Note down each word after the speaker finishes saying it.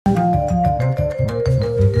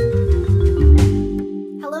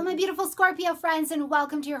beautiful Scorpio friends, and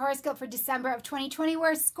welcome to your horoscope for December of 2020.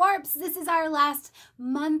 We're Scorps. This is our last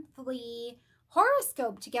monthly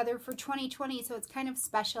horoscope together for 2020, so it's kind of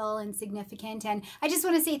special and significant. And I just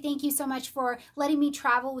want to say thank you so much for letting me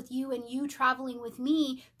travel with you and you traveling with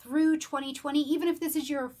me through 2020. Even if this is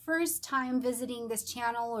your first time visiting this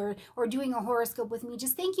channel or doing a horoscope with me,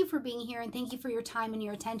 just thank you for being here and thank you for your time and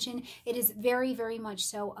your attention. It is very, very much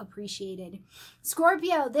so appreciated.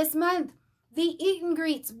 Scorpio, this month, the eat and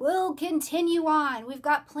greets will continue on. We've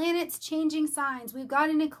got planets changing signs. We've got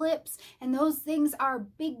an eclipse, and those things are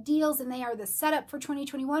big deals, and they are the setup for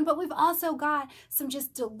 2021. But we've also got some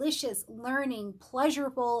just delicious, learning,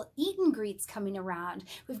 pleasurable eat and greets coming around.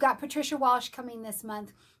 We've got Patricia Walsh coming this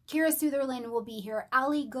month. Kira Sutherland will be here.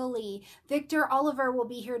 Ali Gully. Victor Oliver will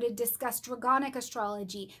be here to discuss Dragonic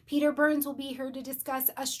astrology. Peter Burns will be here to discuss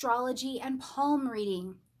astrology and palm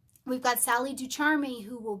reading. We've got Sally Ducharme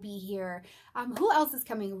who will be here. Who else is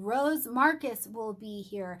coming? Rose Marcus will be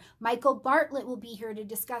here. Michael Bartlett will be here to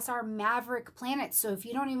discuss our Maverick planets. So if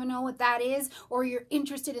you don't even know what that is or you're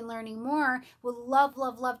interested in learning more, we'll love,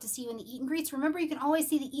 love, love to see you in the eat and greets. Remember, you can always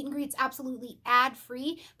see the eat and greets absolutely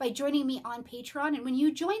ad-free by joining me on Patreon. And when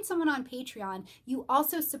you join someone on Patreon, you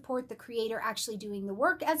also support the creator actually doing the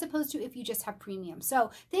work as opposed to if you just have premium.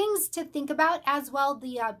 So things to think about as well.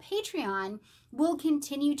 The Patreon will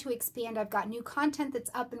continue to expand. I've got new content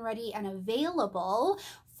that's up and ready and available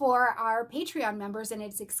for our Patreon members, and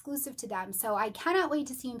it's exclusive to them. So I cannot wait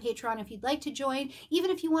to see you in Patreon if you'd like to join, even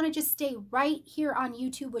if you want to just stay right here on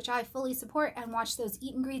YouTube, which I fully support, and watch those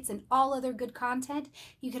eat and greets and all other good content.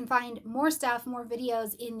 You can find more stuff, more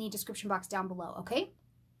videos in the description box down below, okay?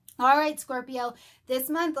 All right, Scorpio, this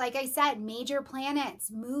month, like I said, major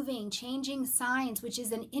planets moving, changing signs, which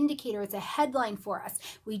is an indicator. It's a headline for us.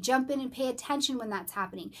 We jump in and pay attention when that's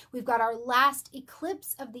happening. We've got our last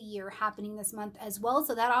eclipse of the year happening this month as well.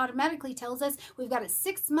 So that automatically tells us we've got a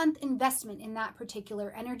 6-month investment in that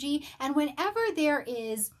particular energy. And whenever there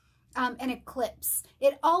is an eclipse,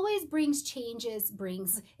 it always brings changes,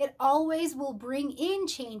 it always will bring in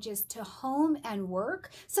changes to home and work.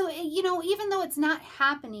 So, you know, even though it's not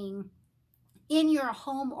happening in your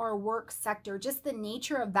home or work sector, just the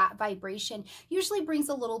nature of that vibration usually brings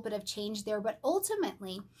a little bit of change there. But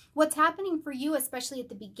ultimately, what's happening for you, especially at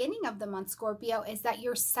the beginning of the month, Scorpio, is that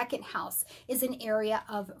your second house is an area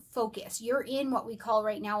of focus. You're in what we call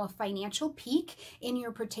right now a financial peak in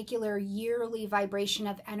your particular yearly vibration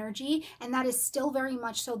of energy. And that is still very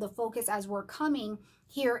much so the focus as we're coming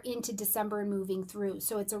here into December and moving through.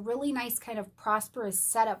 So it's a really nice kind of prosperous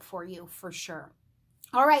setup for you for sure.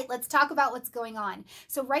 All right, let's talk about what's going on.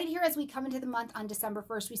 So right here, as we come into the month on December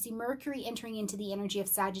 1st, we see Mercury entering into the energy of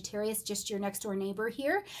Sagittarius, just your next door neighbor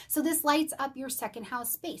here. So this lights up your second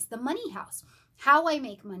house space, the money house. How I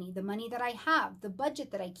make money, the money that I have, the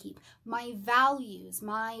budget that I keep, my values,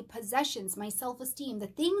 my possessions, my self-esteem, the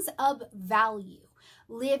things of value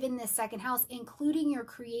live in this second house, including your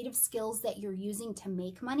creative skills that you're using to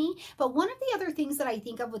make money. But one of the other things that I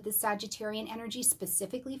think of with the Sagittarian energy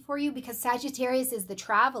specifically for you, because Sagittarius is the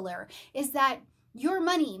traveler, is that your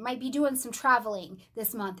money might be doing some traveling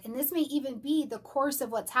this month. And this may even be the course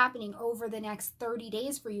of what's happening over the next 30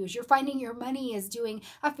 days for you, as you're finding your money is doing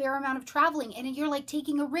a fair amount of traveling and you're like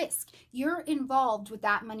taking a risk. You're involved with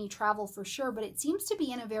that money travel for sure, but it seems to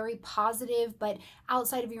be in a very positive, but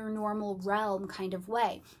outside of your normal realm kind of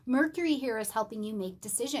way. Mercury here is helping you make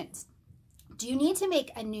decisions. Do you need to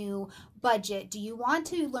make a new budget? Do you want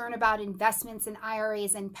to learn about investments and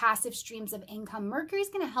IRAs and passive streams of income? Mercury is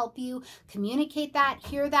going to help you communicate that,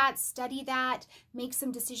 hear that, study that, make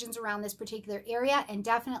some decisions around this particular area, and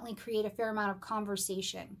definitely create a fair amount of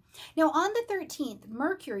conversation. Now, on the 13th,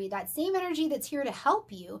 Mercury, that same energy that's here to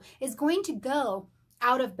help you, is going to go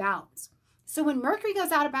out of bounds. So when Mercury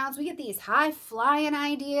goes out of bounds, we get these high-flying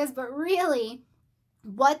ideas, but really,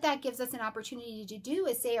 what that gives us an opportunity to do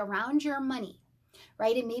is say around your money,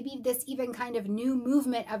 right? And maybe this even kind of new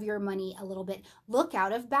movement of your money a little bit. Look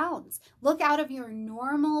out of bounds. Look out of your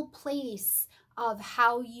normal place of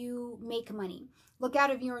how you make money. Look out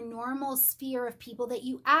of your normal sphere of people that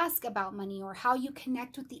you ask about money or how you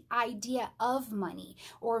connect with the idea of money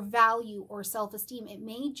or value or self-esteem. It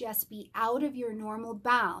may just be out of your normal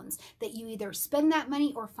bounds that you either spend that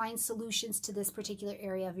money or find solutions to this particular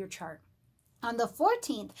area of your chart. On the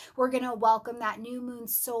 14th, we're going to welcome that new moon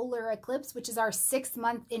solar eclipse, which is our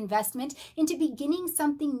 6-month investment into beginning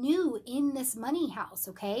something new in this money house,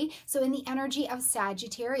 okay? So in the energy of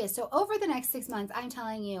Sagittarius. So over the next 6 months, I'm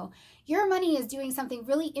telling you, your money is doing something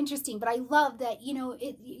really interesting, but I love that, you know,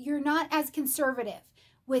 you're not as conservative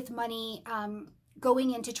with money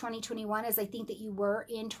going into 2021 as I think that you were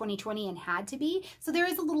in 2020 and had to be. So there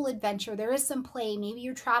is a little adventure. There is some play. Maybe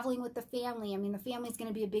you're traveling with the family. I mean, the family's going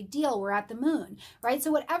to be a big deal. We're at the moon, right?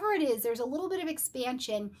 So whatever it is, there's a little bit of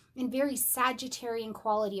expansion and very Sagittarian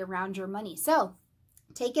quality around your money. So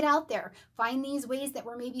take it out there. Find these ways that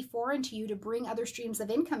were maybe foreign to you to bring other streams of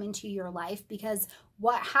income into your life, because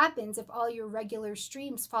what happens if all your regular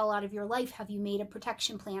streams fall out of your life? Have you made a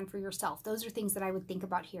protection plan for yourself? Those are things that I would think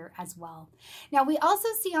about here as well. Now, we also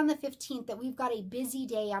see on the 15th that we've got a busy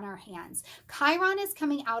day on our hands. Chiron is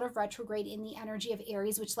coming out of retrograde in the energy of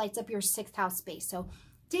Aries, which lights up your 6th house space. So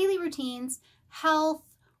daily routines, health,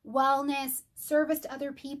 wellness, service to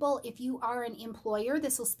other people. If you are an employer,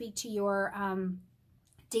 this will speak to your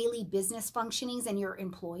daily business functionings and your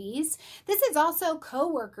employees. This is also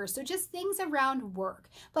co-workers, so just things around work.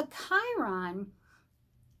 But Chiron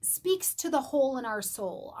speaks to the hole in our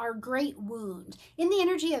soul, our great wound. In the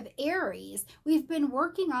energy of Aries, we've been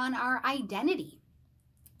working on our identity.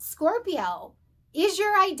 Scorpio, is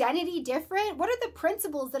your identity different? What are the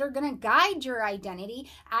principles that are going to guide your identity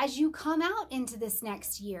as you come out into this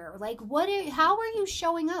next year? Like, how are you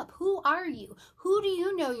showing up? Who are you? Who do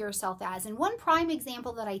you know yourself as? And one prime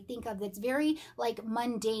example that I think of that's very like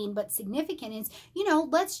mundane but significant is, you know,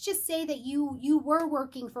 let's just say that you were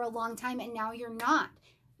working for a long time and now you're not.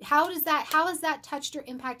 How has that touched or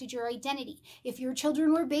impacted your identity? If your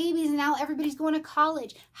children were babies and now everybody's going to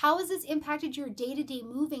college, how has this impacted your day-to-day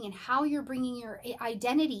moving and how you're bringing your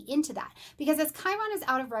identity into that? Because as Chiron is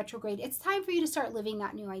out of retrograde, it's time for you to start living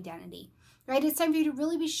that new identity, right? It's time for you to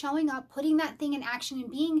really be showing up, putting that thing in action and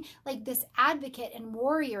being like this advocate and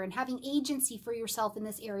warrior and having agency for yourself in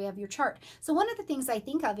this area of your chart. So one of the things I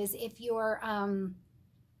think of is if your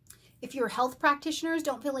health practitioners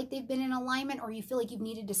don't feel like they've been in alignment, or you feel like you've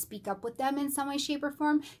needed to speak up with them in some way, shape, or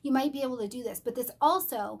form, you might be able to do this. But this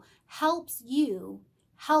also helps you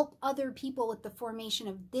help other people with the formation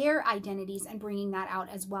of their identities and bringing that out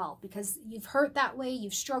as well, because you've hurt that way,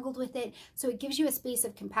 you've struggled with it. So it gives you a space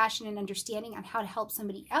of compassion and understanding on how to help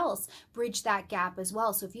somebody else bridge that gap as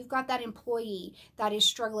well. So if you've got that employee that is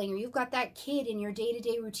struggling, or you've got that kid in your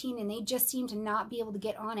day-to-day routine and they just seem to not be able to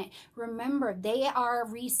get on it, remember they are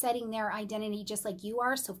resetting their identity just like you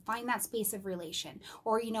are. So find that space of relation,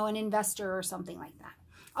 or, you know, an investor or something like that.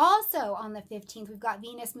 Also on the 15th, we've got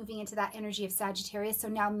Venus moving into that energy of Sagittarius, so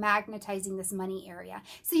now magnetizing this money area.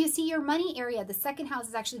 So you see your money area, the 2nd house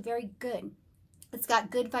is actually very good. It's got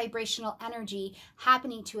good vibrational energy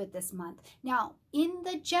happening to it this month. Now, in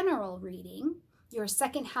the general reading, your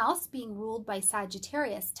 2nd house being ruled by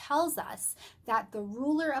Sagittarius tells us that the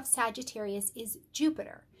ruler of Sagittarius is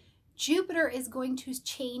Jupiter. Jupiter is going to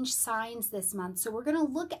change signs this month. So we're going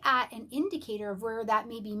to look at an indicator of where that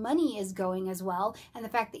maybe money is going as well, and the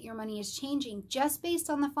fact that your money is changing just based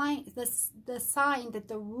on the sign that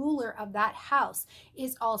the ruler of that house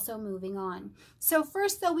is also moving on. So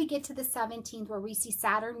first, though, we get to the 17th where we see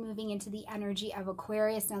Saturn moving into the energy of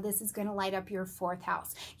Aquarius. Now this is going to light up your 4th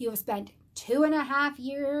house. You have spent 2.5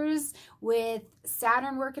 years with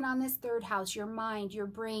Saturn working on this 3rd house, your mind, your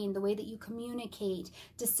brain, the way that you communicate,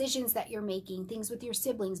 decisions that you're making, things with your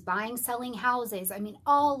siblings, buying, selling houses. I mean,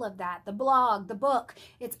 all of that, the blog, the book,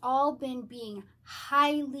 it's all been being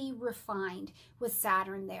highly refined with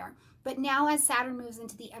Saturn there. But now as Saturn moves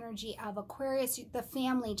into the energy of Aquarius, the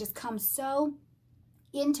family just comes so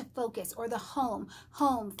into focus, or the home,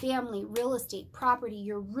 family, real estate, property,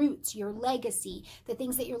 your roots, your legacy, the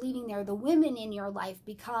things that you're leaving there. The women in your life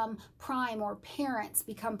become prime, or parents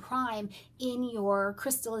become prime in your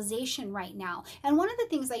crystallization right now. And one of the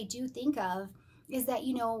things I do think of is that,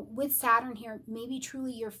 you know, with Saturn here, maybe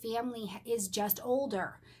truly your family is just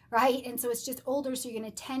older, right? And so it's just older, so you're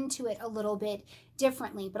going to tend to it a little bit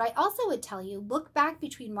differently. But I also would tell you, look back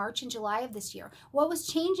between March and July of this year. What was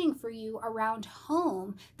changing for you around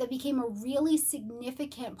home that became a really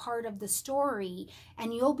significant part of the story?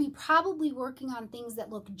 And you'll be probably working on things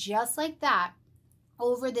that look just like that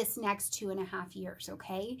over this next 2.5 years,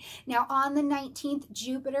 okay? Now on the 19th,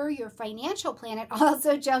 Jupiter, your financial planet,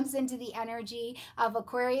 also jumps into the energy of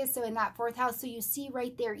Aquarius, so in that 4th house. So you see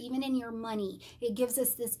right there, even in your money, it gives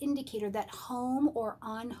us this indicator that home or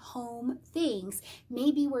on home things may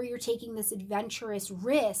be where you're taking this adventurous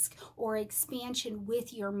risk or expansion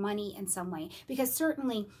with your money in some way. Because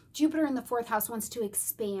certainly Jupiter in the 4th house wants to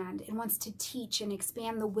expand and wants to teach and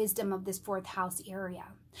expand the wisdom of this 4th house area.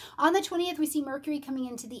 On the 20th, we see Mercury coming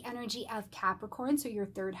into the energy of Capricorn, so your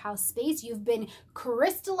third house space. You've been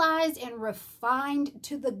crystallized and refined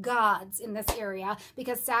to the gods in this area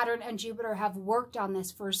because Saturn and Jupiter have worked on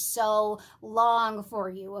this for so long for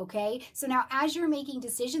you, okay? So now as you're making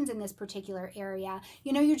decisions in this particular area,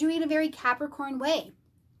 you know, you're doing it a very Capricorn way.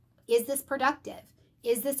 Is this productive?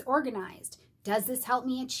 Is this organized? Does this help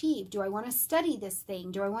me achieve? Do I want to study this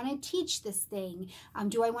thing? Do I want to teach this thing?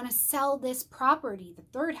 Do I want to sell this property? The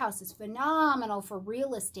third house is phenomenal for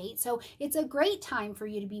real estate. So it's a great time for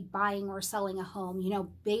you to be buying or selling a home, you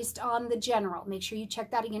know, based on the general. Make sure you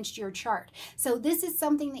check that against your chart. So this is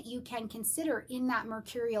something that you can consider in that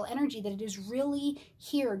mercurial energy, that it is really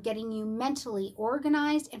here getting you mentally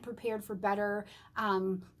organized and prepared for better,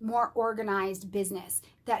 more organized business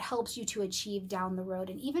that helps you to achieve down the road,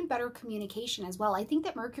 and even better communication as well. I think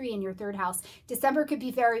that Mercury in your third house, December could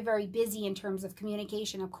be very, very busy in terms of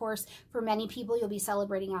communication. Of course, for many people, you'll be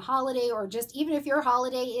celebrating a holiday, or just even if your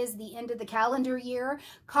holiday is the end of the calendar year,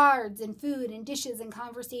 cards and food and dishes and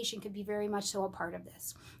conversation could be very much so a part of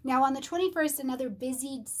this. Now on the 21st, another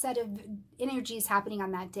busy set of energies happening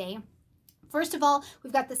on that day. First of all,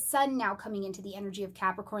 we've got the sun now coming into the energy of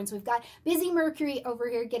Capricorn. So we've got busy Mercury over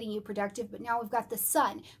here getting you productive, but now we've got the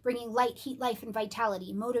sun bringing light, heat, life, and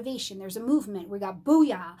vitality, motivation. There's a movement. We got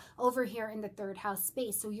booyah over here in the third house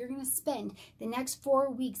space. So you're going to spend the next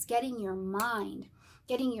 4 weeks getting your mind,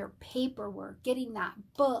 getting your paperwork, getting that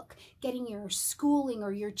book, getting your schooling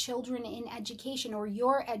or your children in education or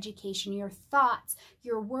your education, your thoughts,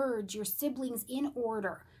 your words, your siblings in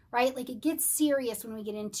order. Right? Like it gets serious when we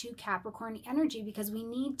get into Capricorn energy because we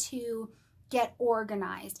need to get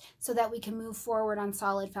organized so that we can move forward on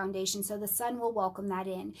solid foundation. So the sun will welcome that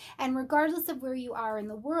in. And regardless of where you are in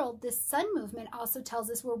the world, this sun movement also tells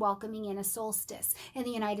us we're welcoming in a solstice. In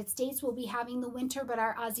the United States, we'll be having the winter, but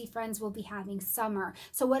our Aussie friends will be having summer.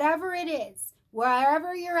 So whatever it is,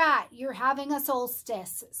 wherever you're at, you're having a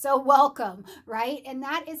solstice. So welcome, right? And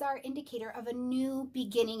that is our indicator of a new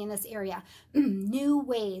beginning in this area. New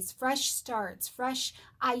ways, fresh starts, fresh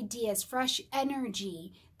ideas, fresh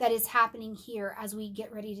energy that is happening here as we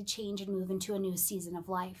get ready to change and move into a new season of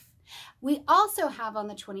life. We also have on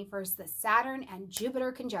the 21st, the Saturn and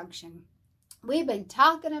Jupiter conjunction. We've been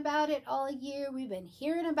talking about it all year. We've been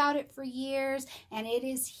hearing about it for years, and it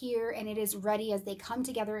is here and it is ready as they come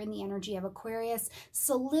together in the energy of Aquarius,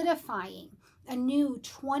 solidifying a new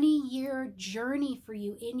 20-year journey for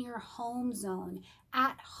you in your home zone,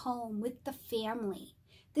 at home with the family.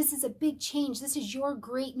 This is a big change. This is your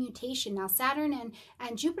great mutation. Now, Saturn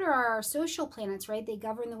and Jupiter are our social planets, right? They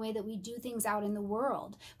govern the way that we do things out in the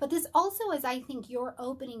world. But this also is, I think, your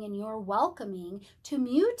opening and your welcoming to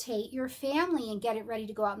mutate your family and get it ready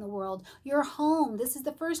to go out in the world. Your home, this is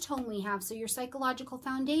the first home we have, so your psychological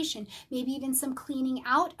foundation, maybe even some cleaning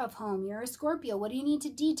out of home. You're a Scorpio. What do you need to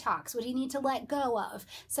detox? What do you need to let go of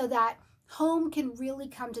so that home can really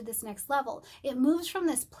come to this next level? It moves from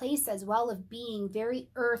this place as well of being very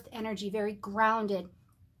earth energy, very grounded,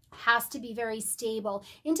 has to be very stable,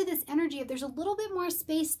 into this energy of there's a little bit more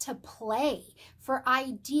space to play, for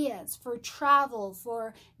ideas, for travel,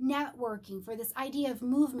 for networking, for this idea of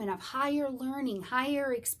movement, of higher learning,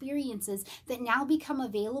 higher experiences that now become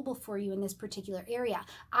available for you in this particular area.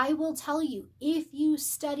 I will tell you, if you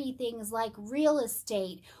study things like real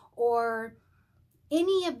estate or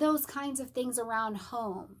any of those kinds of things around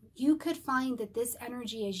home, you could find that this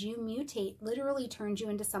energy, as you mutate, literally turns you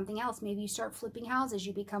into something else. Maybe you start flipping houses,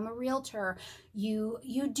 you become a realtor, you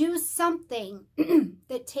do something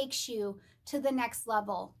that takes you to the next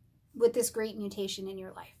level with this great mutation in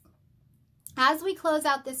your life. As we close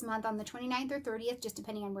out this month on the 29th or 30th, just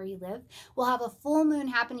depending on where you live, we'll have a full moon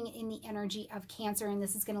happening in the energy of Cancer, and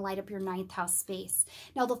this is going to light up your 9th house space.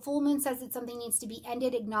 Now, the full moon says that something needs to be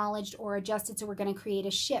ended, acknowledged, or adjusted, so we're going to create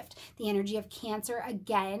a shift. The energy of Cancer,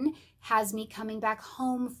 again, has me coming back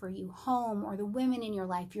home for you, home, or the women in your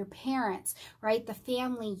life, your parents, right? The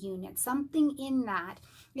family unit, something in that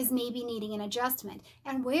is maybe needing an adjustment.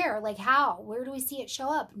 And where, like how, where do we see it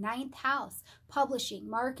show up? 9th house, publishing,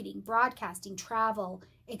 marketing, broadcasting, travel,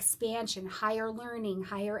 expansion, higher learning,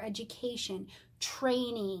 higher education,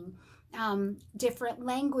 training, different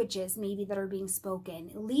languages maybe that are being spoken,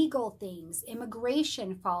 legal things,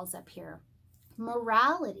 immigration falls up here.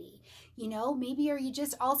 morality. You know, maybe are you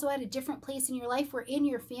just also at a different place in your life where in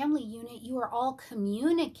your family unit, you are all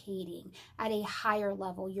communicating at a higher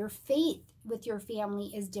level. Your faith with your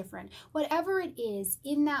family is different. Whatever it is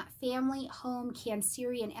in that family, home,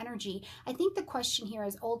 Cancerian energy, I think the question here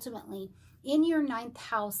is ultimately in your 9th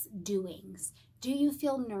house doings. Do you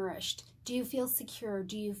feel nourished? Do you feel secure?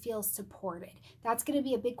 Do you feel supported? That's going to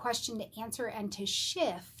be a big question to answer and to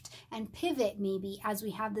shift and pivot maybe as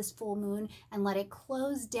we have this full moon and let it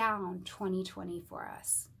close down 2020 for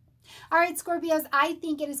us. All right, Scorpios, I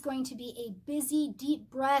think it is going to be a busy, deep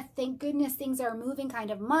breath. Thank goodness things are moving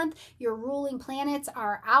kind of month. Your ruling planets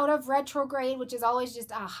are out of retrograde, which is always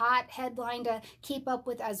just a hot headline to keep up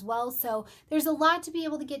with as well. So there's a lot to be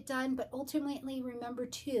able to get done, but ultimately remember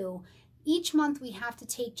too, each month we have to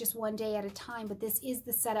take just one day at a time, but this is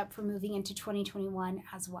the setup for moving into 2021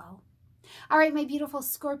 as well. All right, my beautiful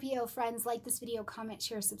Scorpio friends, like this video, comment,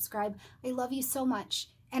 share, subscribe. I love you so much,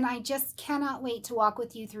 and I just cannot wait to walk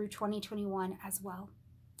with you through 2021 as well.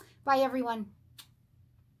 Bye, everyone.